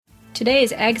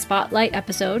Today's Ag Spotlight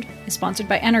episode is sponsored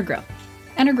by Energrow.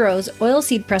 Energrow's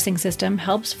oilseed pressing system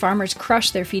helps farmers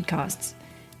crush their feed costs.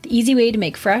 The easy way to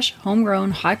make fresh,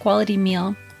 homegrown, high-quality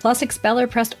meal, plus expeller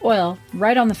pressed oil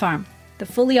right on the farm. The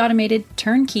fully automated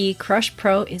turnkey Crush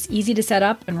Pro is easy to set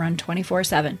up and run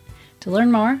 24/7. To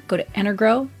learn more, go to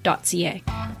energrow.ca.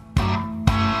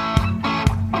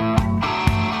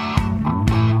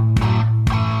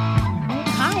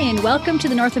 And welcome to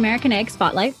the North American Ag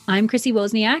Spotlight. I'm Chrissy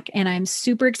Wozniak, and I'm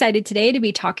super excited today to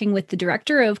be talking with the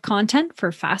Director of Content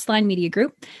for Fastline Media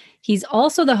Group. He's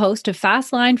also the host of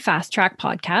Fastline Fast Track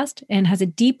podcast and has a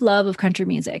deep love of country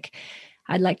music.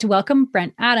 I'd like to welcome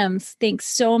Brent Adams. Thanks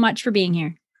so much for being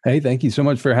here. Hey, thank you so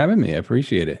much for having me. I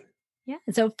appreciate it. Yeah.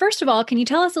 So first of all, can you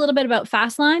tell us a little bit about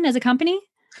Fastline as a company?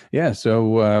 Yeah,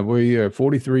 so we are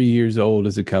 43 years old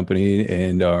as a company,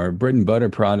 and our bread and butter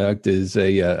product is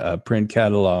a print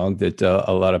catalog that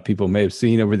a lot of people may have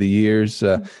seen over the years,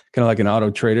 kind of like an auto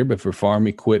trader, but for farm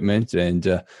equipment. And,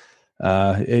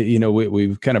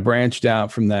 we've kind of branched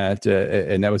out from that,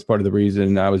 and that was part of the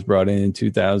reason I was brought in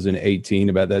 2018.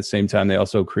 About that same time, they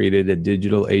also created a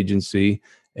digital agency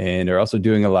and are also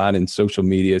doing a lot in social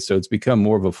media. So it's become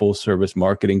more of a full-service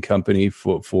marketing company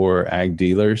for ag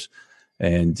dealers.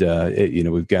 And,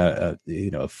 we've got,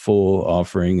 a full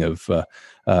offering of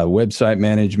website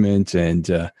management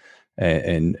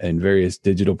and various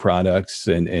digital products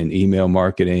and email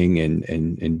marketing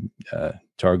and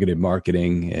targeted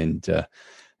marketing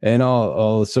and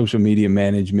all social media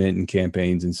management and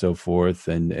campaigns and so forth.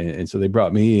 And so they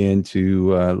brought me in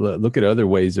to look at other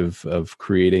ways of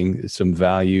creating some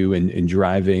value and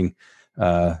driving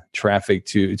traffic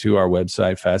to our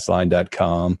website,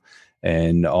 fastline.com.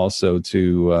 And also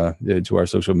to our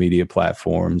social media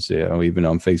platforms. Even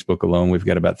on Facebook alone, we've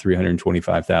got about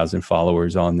 325,000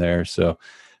 followers on there. So,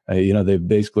 they've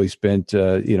basically spent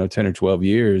 10 or 12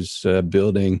 years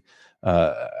building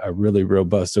a really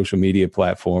robust social media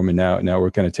platform, and now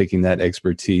we're kind of taking that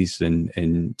expertise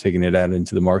and taking it out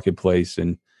into the marketplace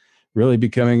and really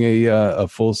becoming a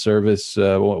full service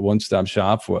one-stop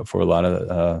shop for a lot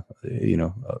of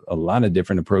a lot of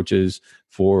different approaches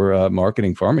for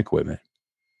marketing farm equipment.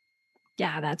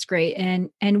 Yeah, that's great.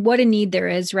 And what a need there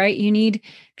is, right? If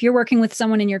you're working with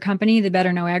someone in your company, they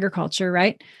better know agriculture,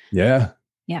 right? Yeah,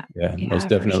 most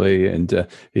definitely. Sure. And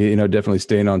definitely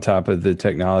staying on top of the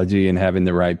technology and having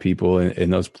the right people in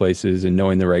those places and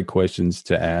knowing the right questions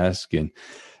to ask, and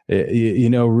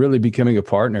really becoming a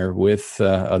partner with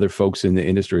other folks in the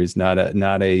industry. It's not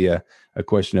a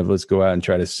question of let's go out and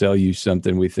try to sell you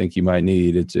something we think you might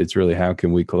need. It's really how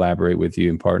can we collaborate with you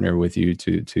and partner with you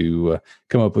to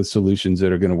come up with solutions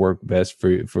that are going to work best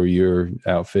for your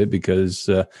outfit, because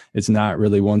it's not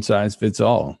really one size fits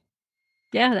all.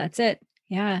 Yeah, that's it.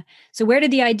 Yeah. So where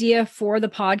did the idea for the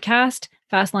podcast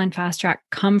Fastline Fast Track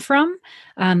come from?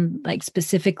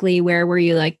 Specifically, where were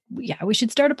you like, yeah, we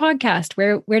should start a podcast?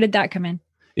 Where did that come in?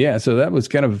 Yeah, so that was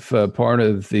kind of part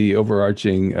of the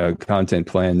overarching content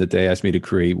plan that they asked me to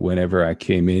create whenever I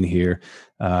came in here.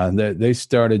 They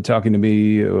started talking to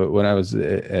me when I was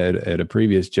at a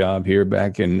previous job here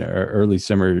back in early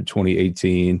summer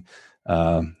 2018.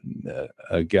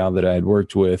 A gal that I had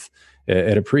worked with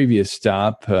at a previous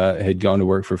stop had gone to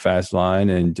work for Fastline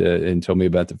and told me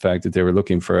about the fact that they were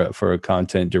looking for a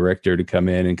content director to come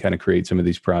in and kind of create some of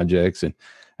these projects, and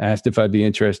asked if I'd be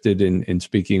interested in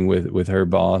speaking with her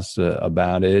boss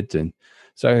about it. And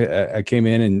so I came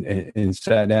in and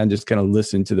sat down, just kind of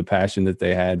listened to the passion that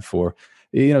they had for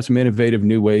some innovative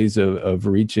new ways of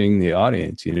reaching the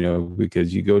audience,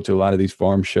 because you go to a lot of these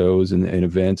farm shows and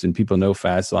events, and people know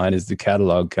Fastline is the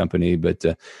catalog company, but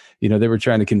they were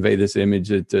trying to convey this image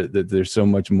that there's so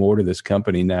much more to this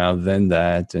company now than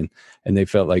that, and they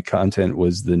felt like content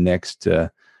was the next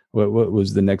what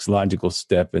was the next logical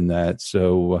step in that.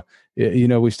 So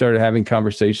we started having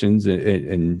conversations,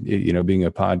 and being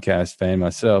a podcast fan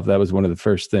myself, that was one of the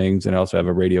first things, and I also have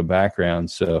a radio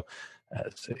background, so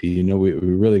we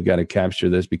really got to capture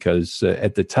this, because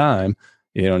at the time,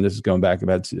 and this is going back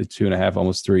about 2.5,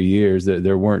 almost 3 years, that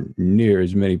there weren't near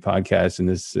as many podcasts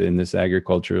in this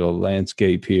agricultural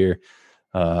landscape here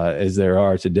as there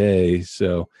are today.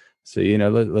 So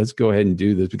let's go ahead and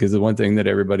do this, because the one thing that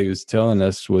everybody was telling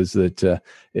us was that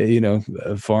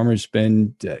farmers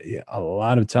spend a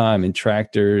lot of time in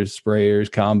tractors,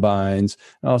 sprayers, combines,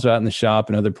 and also out in the shop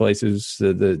and other places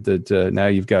that now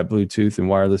you've got Bluetooth and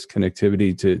wireless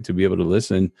connectivity to be able to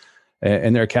listen,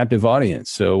 and they're a captive audience.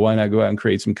 So why not go out and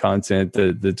create some content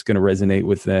that's going to resonate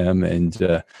with them and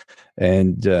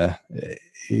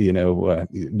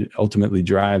ultimately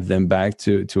drive them back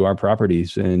to our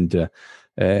properties. And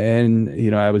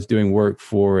I was doing work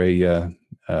for a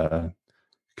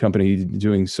company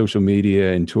doing social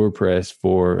media and tour press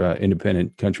for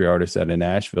independent country artists out of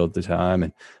Nashville at the time,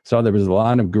 and saw there was a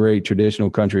lot of great traditional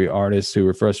country artists who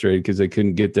were frustrated because they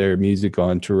couldn't get their music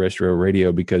on terrestrial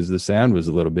radio because the sound was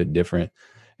a little bit different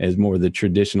as more the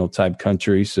traditional type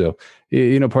country. So,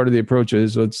 part of the approach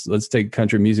is let's take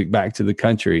country music back to the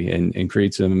country and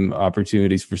create some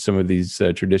opportunities for some of these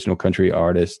traditional country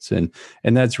artists. And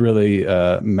that's really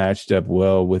matched up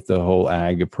well with the whole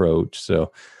ag approach.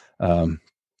 So,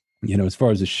 as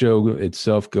far as the show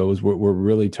itself goes, we're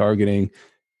really targeting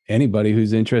anybody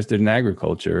who's interested in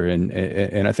agriculture,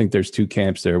 and I think there's two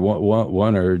camps there.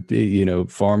 One are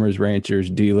farmers,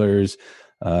 ranchers, dealers,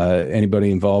 anybody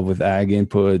involved with ag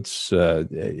inputs,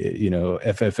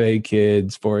 FFA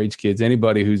kids, 4-H kids,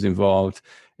 anybody who's involved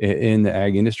in the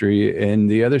ag industry. And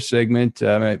the other segment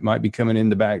might be coming in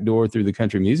the back door through the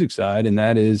country music side, and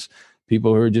that is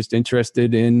people who are just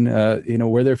interested in,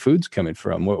 where their food's coming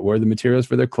from, where the materials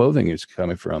for their clothing is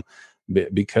coming from,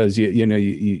 because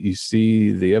you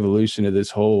see the evolution of this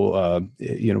whole,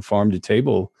 farm to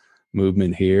table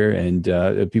movement here, and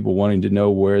people wanting to know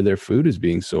where their food is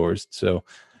being sourced. So,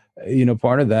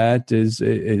 part of that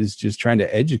is just trying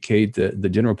to educate the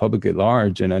general public at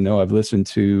large. And I know I've listened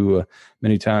to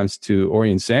many times to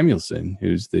Orion Samuelson,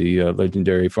 who's the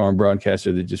legendary farm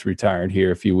broadcaster that just retired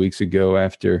here a few weeks ago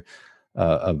after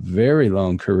a very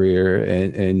long career,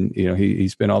 and he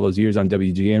spent all those years on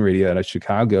WGN radio out of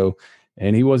Chicago,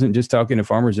 and he wasn't just talking to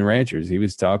farmers and ranchers. He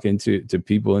was talking to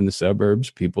people in the suburbs,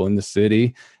 people in the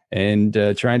city, and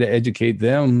trying to educate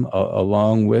them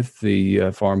along with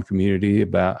the farm community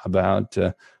about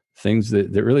things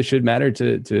that really should matter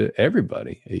to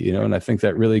everybody. And I think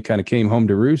that really kind of came home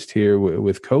to roost here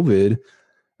with COVID.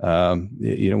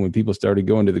 When people started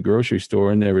going to the grocery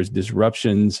store and there was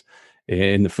disruptions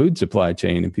in the food supply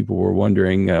chain, and people were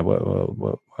wondering,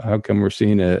 how come we're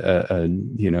seeing a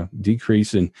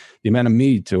decrease in the amount of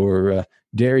meat or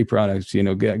dairy products,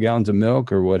 gallons of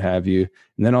milk or what have you.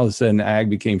 And then all of a sudden ag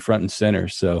became front and center.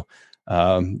 So,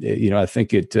 I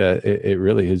think it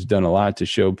really has done a lot to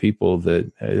show people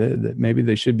that maybe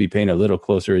they should be paying a little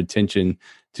closer attention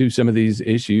to some of these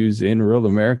issues in rural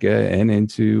America and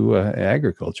into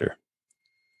agriculture.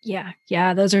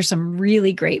 Yeah. Those are some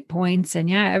really great points.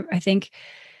 And I think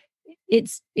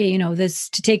it's, this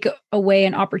to take away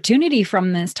an opportunity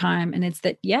from this time. And it's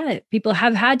that, people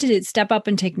have had to step up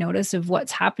and take notice of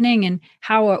what's happening and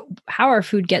how our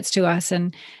food gets to us.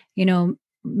 And,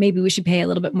 maybe we should pay a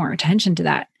little bit more attention to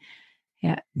that.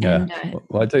 Yeah. Yeah.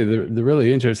 Well, I tell you, the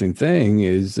really interesting thing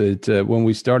is that when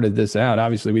we started this out,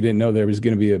 obviously we didn't know there was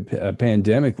going to be a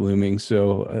pandemic looming.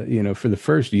 So, for the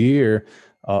first year,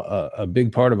 a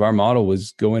big part of our model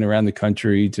was going around the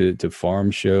country to farm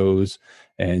shows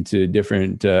and to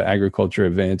different agriculture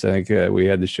events. I think we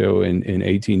had the show in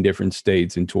 18 different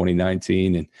states in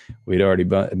 2019, and we'd already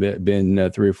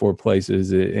been 3 or 4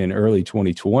 places in early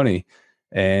 2020.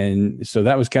 And so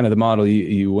that was kind of the model.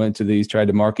 You went to these, tried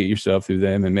to market yourself through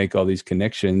them and make all these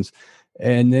connections.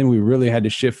 And then we really had to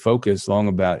shift focus long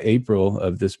about April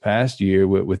of this past year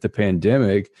with the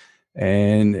pandemic.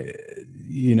 And,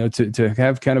 to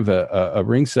have kind of a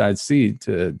ringside seat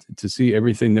to see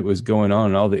everything that was going on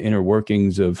and all the inner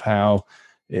workings of how,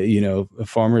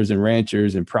 farmers and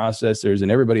ranchers and processors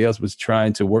and everybody else was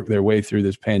trying to work their way through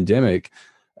this pandemic.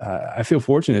 I feel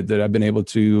fortunate that I've been able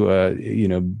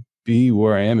to, be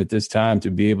where I am at this time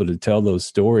to be able to tell those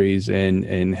stories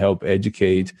and help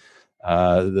educate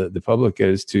the public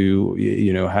as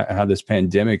to, how this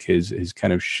pandemic has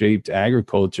kind of shaped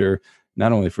agriculture,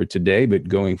 not only for today, but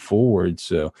going forward.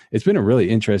 So it's been a really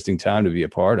interesting time to be a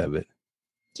part of it.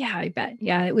 Yeah, I bet.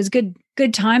 Yeah, it was good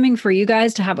timing for you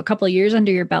guys to have a couple of years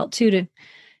under your belt too,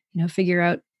 to, figure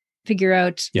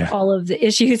out all of the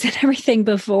issues and everything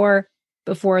before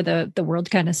the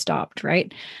world kind of stopped.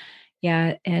 Right.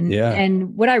 Yeah.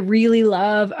 And what I really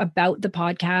love about the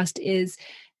podcast is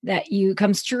that you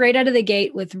come straight out of the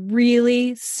gate with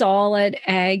really solid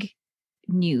ag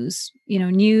news,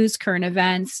 current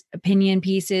events, opinion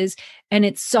pieces, and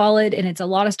it's solid and it's a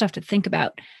lot of stuff to think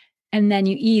about. And then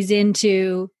you ease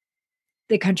into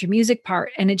the country music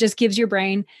part, and it just gives your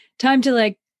brain time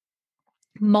to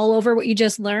mull over what you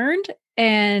just learned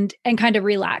and kind of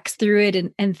relax through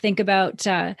it and think about,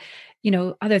 so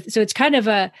it's kind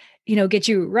of get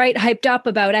you right hyped up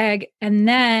about ag, and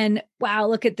then, wow,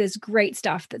 look at this great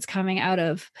stuff that's coming out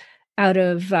of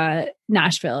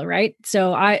Nashville. Right.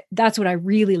 So that's what I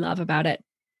really love about it.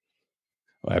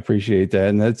 Well, I appreciate that.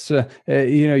 And that's,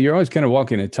 you're always kind of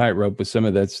walking a tightrope with some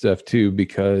of that stuff too,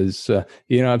 because,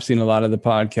 I've seen a lot of the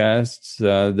podcasts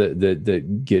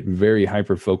that get very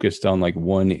hyper focused on like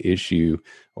one issue,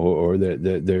 or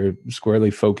they're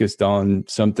squarely focused on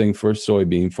something for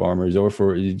soybean farmers or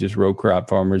for just row crop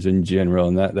farmers in general.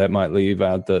 And that might leave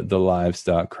out the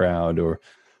livestock crowd or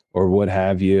what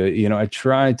have you. I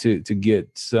try to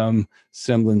get some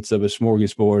semblance of a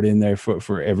smorgasbord in there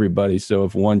for everybody. So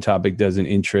if one topic doesn't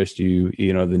interest you,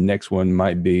 the next one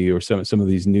might be, or some of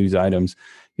these news items,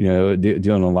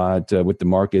 dealing a lot with the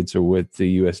markets or with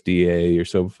the USDA or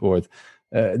so forth.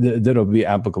 That'll be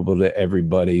applicable to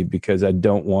everybody, because I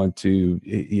don't want to,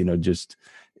 just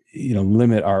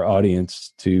limit our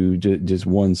audience to just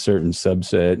one certain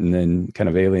subset and then kind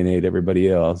of alienate everybody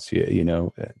else.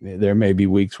 There may be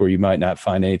weeks where you might not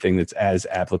find anything that's as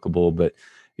applicable, but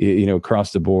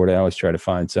across the board, I always try to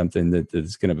find something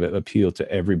that's going to appeal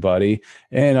to everybody,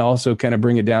 and also kind of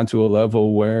bring it down to a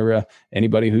level where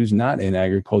anybody who's not in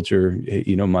agriculture,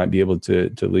 might be able to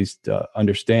at least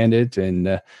understand it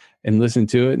and listen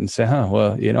to it and say, oh,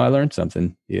 well, I learned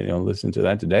something, listen to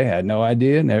that today. I had no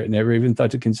idea, never even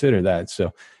thought to consider that.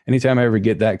 So anytime I ever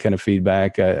get that kind of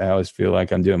feedback, I always feel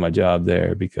like I'm doing my job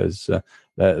there, because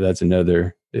that's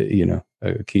another,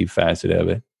 a key facet of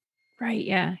it. Right.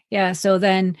 Yeah. Yeah. So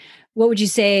then what would you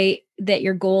say that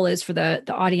your goal is for the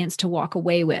audience to walk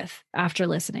away with after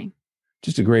listening?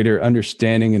 Just a greater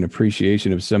understanding and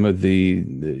appreciation of some of the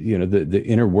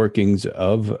inner workings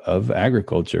of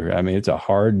agriculture. I mean, it's a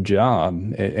hard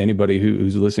job. Anybody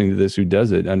who's listening to this who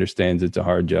does it understands it's a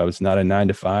hard job. It's not a 9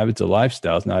 to 5. It's a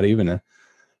lifestyle. It's not even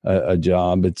a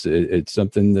job. It's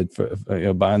something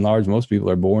that by and large most people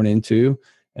are born into,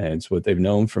 and it's what they've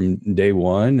known from day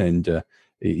one. And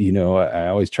I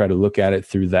always try to look at it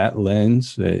through that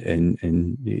lens,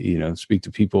 and speak to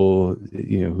people,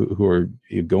 who are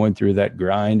going through that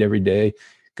grind every day,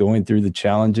 going through the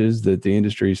challenges that the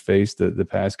industry's faced the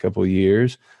past couple of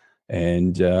years.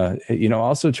 And,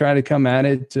 also try to come at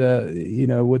it,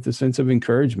 with a sense of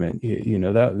encouragement.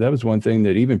 That was one thing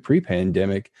that even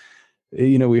pre-pandemic,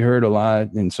 we heard a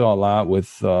lot and saw a lot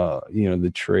with,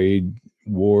 the trade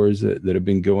wars that have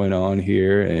been going on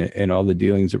here, and all the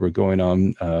dealings that were going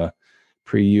on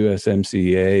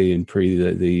pre-USMCA and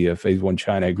pre the phase one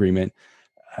China agreement.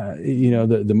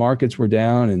 The markets were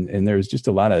down, and there was just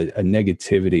a lot of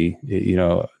negativity,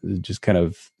 just kind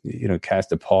of,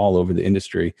 cast a pall over the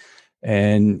industry.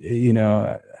 And,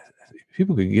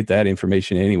 people could get that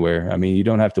information anywhere. I mean, you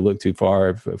don't have to look too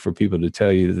far for people to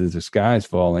tell you that the sky is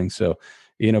falling. So,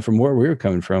 from where we were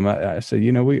coming from, I said,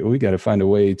 we got to find a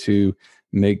way to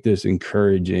make this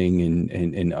encouraging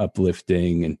and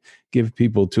uplifting, and give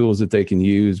people tools that they can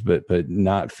use, but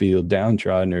not feel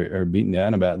downtrodden or beaten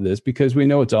down about this, because we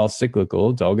know it's all cyclical.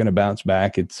 It's all going to bounce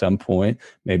back at some point,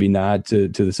 maybe not to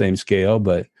the same scale,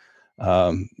 but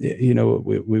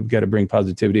we've got to bring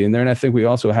positivity in there. And I think we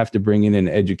also have to bring in an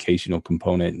educational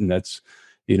component. And that's,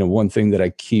 one thing that I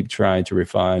keep trying to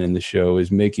refine in the show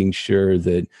is making sure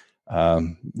that,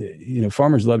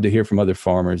 farmers love to hear from other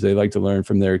farmers. They like to learn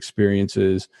from their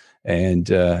experiences, and,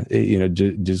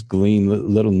 just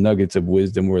glean little nuggets of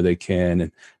wisdom where they can.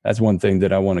 And that's one thing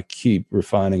that I want to keep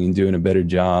refining and doing a better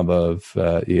job of,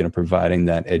 providing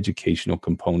that educational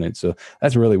component. So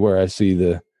that's really where I see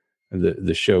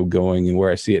the show going, and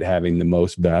where I see it having the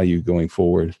most value going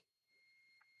forward.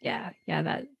 Yeah.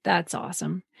 Yeah. That's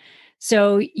awesome.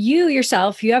 So you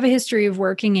yourself, you have a history of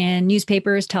working in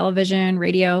newspapers, television,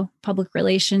 radio, public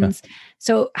relations. Yeah.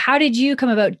 So how did you come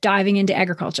about diving into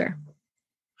agriculture?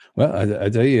 Well, I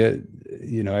tell you,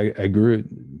 I grew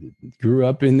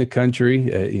up in the country.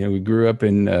 We grew up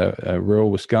in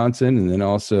rural Wisconsin, and then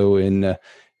also in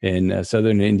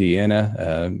southern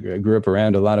Indiana. I grew up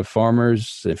around a lot of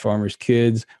farmers and farmers'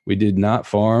 kids. We did not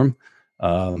farm.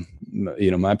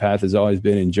 My path has always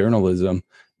been in journalism,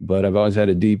 but I've always had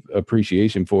a deep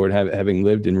appreciation for it, having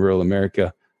lived in rural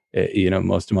America,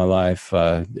 most of my life.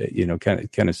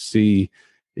 Kind of see,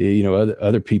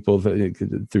 other people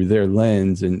through their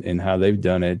lens and how they've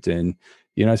done it. And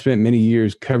I spent many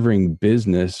years covering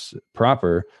business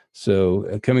proper.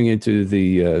 So coming into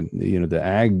the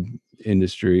ag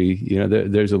industry,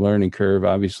 there's a learning curve,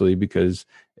 obviously, because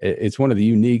it's one of the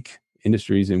unique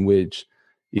industries in which,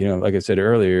 like I said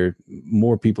earlier,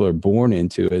 more people are born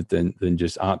into it than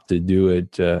just opt to do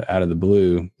it out of the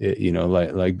blue.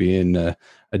 Like being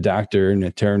a doctor, an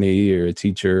attorney, or a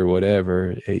teacher, or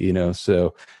whatever.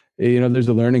 So there's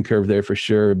a learning curve there for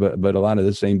sure. But a lot of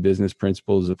the same business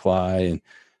principles apply,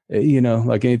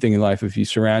 like anything in life, if you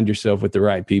surround yourself with the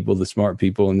right people, the smart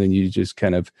people, and then you just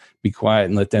kind of be quiet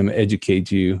and let them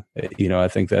educate you, I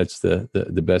think that's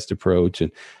the best approach.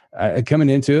 And coming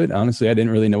into it, honestly, I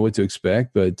didn't really know what to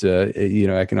expect, but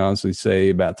I can honestly say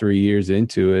about 3 years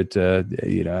into it,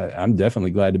 I'm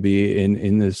definitely glad to be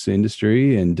in this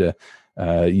industry and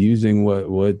using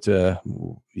what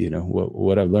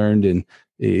I've learned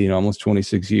in almost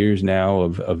 26 years now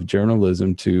of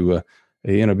journalism to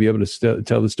be able to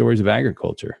tell the stories of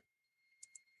agriculture.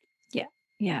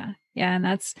 Yeah. And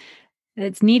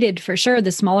it's needed for sure.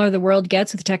 The smaller the world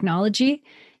gets with technology,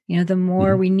 the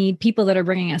more we need people that are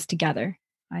bringing us together.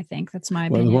 I think that's my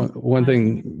opinion. Well, one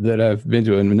thing that I've been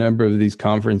to a number of these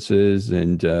conferences,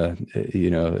 and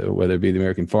whether it be the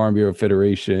American Farm Bureau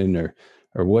Federation or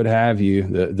what have you,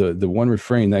 the one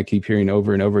refrain that I keep hearing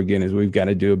over and over again is we've got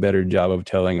to do a better job of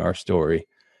telling our story.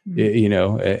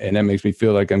 Mm-hmm. And that makes me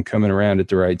feel like I'm coming around at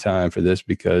the right time for this,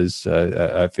 because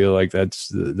I feel like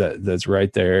that's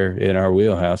right there in our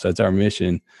wheelhouse. That's our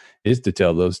mission, is to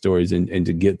tell those stories and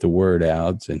to get the word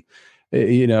out. And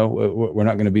we're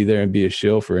not going to be there and be a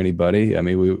shill for anybody. I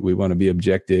mean, we want to be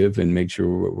objective and make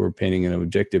sure we're painting an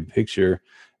objective picture,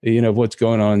 of what's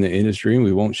going on in the industry. And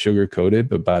we won't sugarcoat it,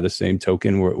 but by the same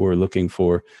token, we're looking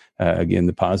for again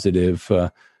the positive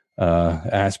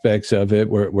aspects of it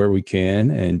where we can,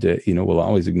 and we'll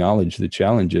always acknowledge the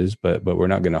challenges, but we're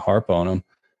not going to harp on them.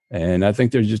 And I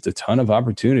think there's just a ton of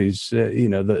opportunities.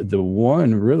 The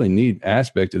one really neat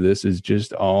aspect of this is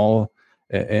just all,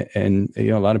 and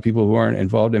a lot of people who aren't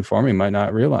involved in farming might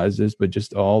not realize this, but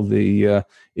just all the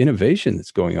innovation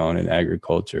that's going on in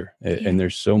agriculture. And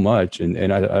there's so much,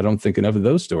 and I don't think enough of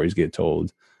those stories get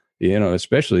told.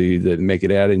 Especially that make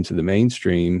it out into the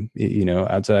mainstream,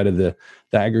 outside of the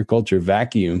agriculture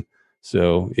vacuum.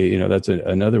 So, that's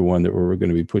another one that we're going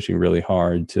to be pushing really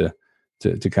hard to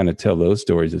kind of tell those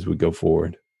stories as we go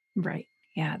forward. Right.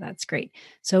 Yeah, that's great.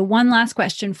 So one last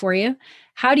question for you.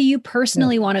 How do you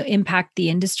personally want to impact the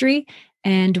industry,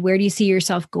 and where do you see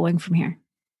yourself going from here?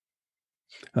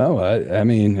 Oh, I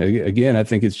mean, again, I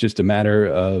think it's just a matter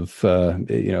of,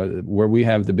 where we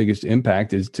have the biggest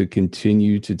impact is to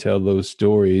continue to tell those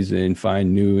stories and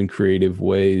find new and creative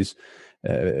ways,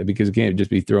 because it can't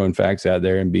just be throwing facts out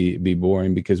there and be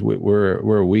boring, because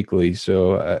we're a weekly.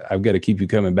 So I've got to keep you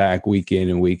coming back week in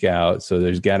and week out. So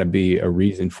there's got to be a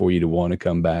reason for you to want to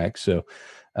come back. So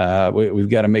we've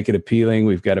got to make it appealing.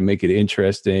 We've got to make it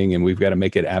interesting, and we've got to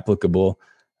make it applicable,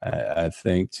 I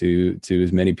think, to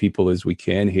as many people as we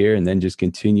can here, and then just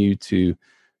continue to,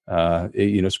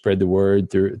 spread the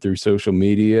word through social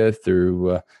media,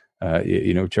 through,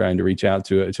 trying to reach out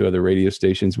to other radio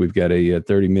stations. We've got a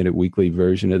 30-minute weekly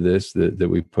version of this that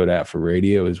we put out for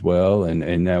radio as well.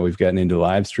 And now we've gotten into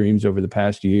live streams over the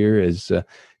past year as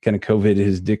kind of COVID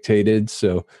has dictated.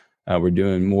 So we're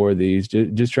doing more of these,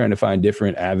 just trying to find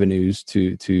different avenues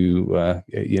to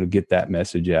get that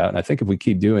message out. And I think if we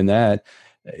keep doing that,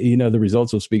 the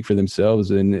results will speak for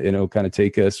themselves, and it'll kind of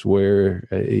take us where,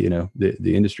 the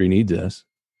industry needs us.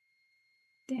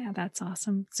 Yeah, that's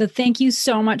awesome. So thank you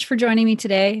so much for joining me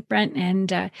today, Brent.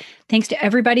 And thanks to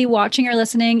everybody watching or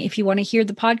listening. If you want to hear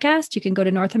the podcast, you can go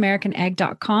to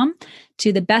NorthAmericanAg.com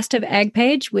to the Best of Ag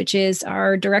page, which is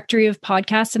our directory of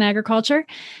podcasts in agriculture.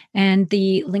 And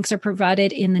the links are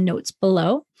provided in the notes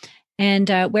below. And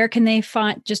where can they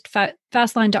find? Just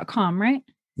Fastline.com, right?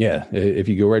 Yeah, if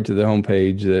you go right to the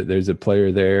homepage, there's a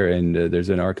player there, and there's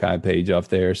an archive page off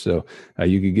there. So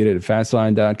you can get it at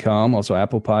fastline.com, also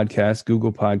Apple Podcasts,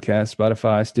 Google Podcasts,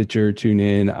 Spotify, Stitcher,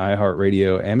 TuneIn,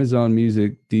 iHeartRadio, Amazon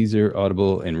Music, Deezer,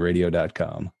 Audible, and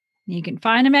radio.com. You can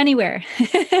find them anywhere.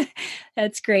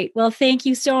 That's great. Well, thank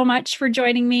you so much for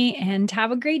joining me, and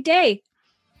have a great day.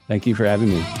 Thank you for having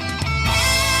me.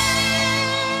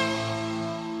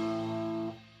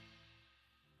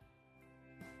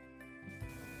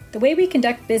 The way we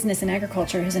conduct business in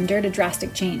agriculture has endured a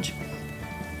drastic change.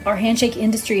 Our handshake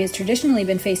industry has traditionally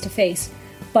been face-to-face,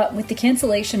 but with the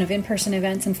cancellation of in-person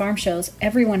events and farm shows,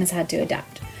 everyone has had to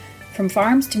adapt. From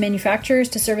farms to manufacturers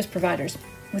to service providers.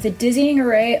 With a dizzying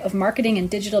array of marketing and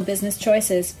digital business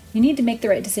choices, you need to make the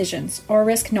right decisions or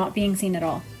risk not being seen at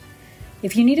all.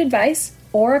 If you need advice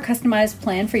or a customized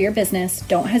plan for your business,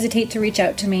 don't hesitate to reach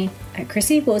out to me at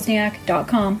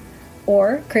chrissywozniak.com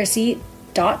or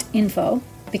chrissy.info,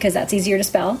 because that's easier to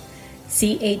spell,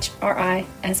 CHRISSY.info.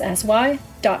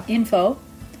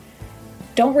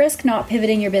 Don't risk not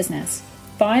pivoting your business.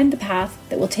 Find the path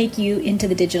that will take you into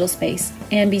the digital space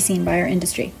and be seen by our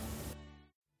industry.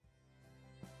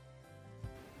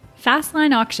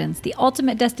 Fastline Auctions, the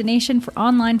ultimate destination for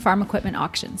online farm equipment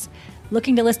auctions.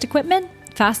 Looking to list equipment?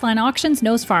 Fastline Auctions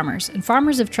knows farmers, and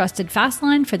farmers have trusted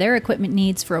Fastline for their equipment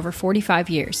needs for over 45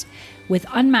 years. With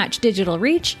unmatched digital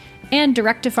reach and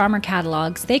direct-to-farmer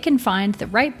catalogs, they can find the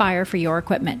right buyer for your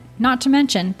equipment. Not to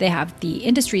mention, they have the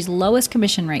industry's lowest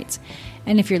commission rates.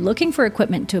 And if you're looking for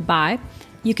equipment to buy,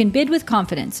 you can bid with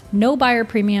confidence. No buyer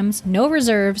premiums, no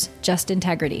reserves, just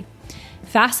integrity.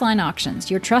 Fastline Auctions,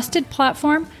 your trusted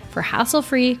platform for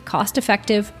hassle-free,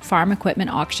 cost-effective farm equipment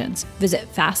auctions.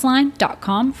 Visit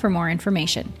fastline.com for more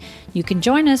information. You can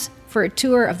join us for a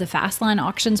tour of the Fastline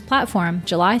Auctions platform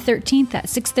July 13th at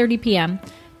 6:30 p.m.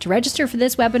 To register for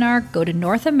this webinar, go to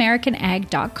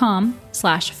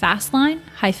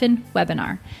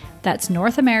northamericanag.com/fastline-webinar. That's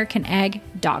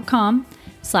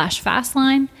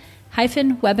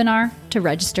northamericanag.com/fastline-webinar to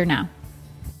register now.